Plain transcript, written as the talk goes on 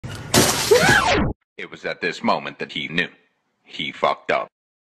It was at this moment that he knew. He fucked up.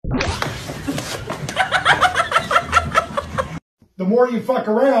 The more you fuck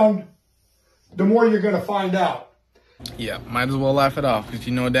around, the more you're gonna find out. Yeah, might as well laugh it off, because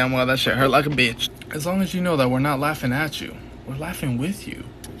you know damn well that shit hurt like a bitch. As long as you know that we're not laughing at you, we're laughing with you.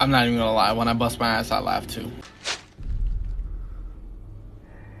 I'm not even gonna lie, when I bust my ass, I laugh too.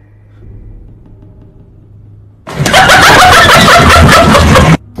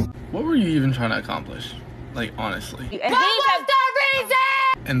 What were you even trying to accomplish? Like, honestly. And what was the reason?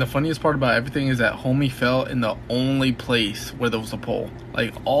 And the funniest part about everything is that homie fell in the only place where there was a pole.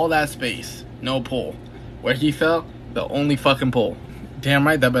 Like, all that space, no pole. Where he fell, the only fucking pole. Damn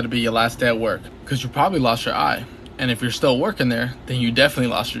right, that better be your last day at work. Because you probably lost your eye. And if you're still working there, then you definitely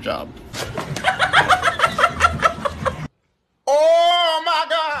lost your job. Oh my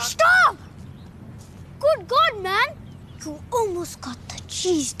God! Stop! Good God, man. You almost got the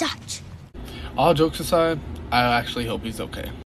cheese Dutch. All jokes aside, I actually hope he's okay.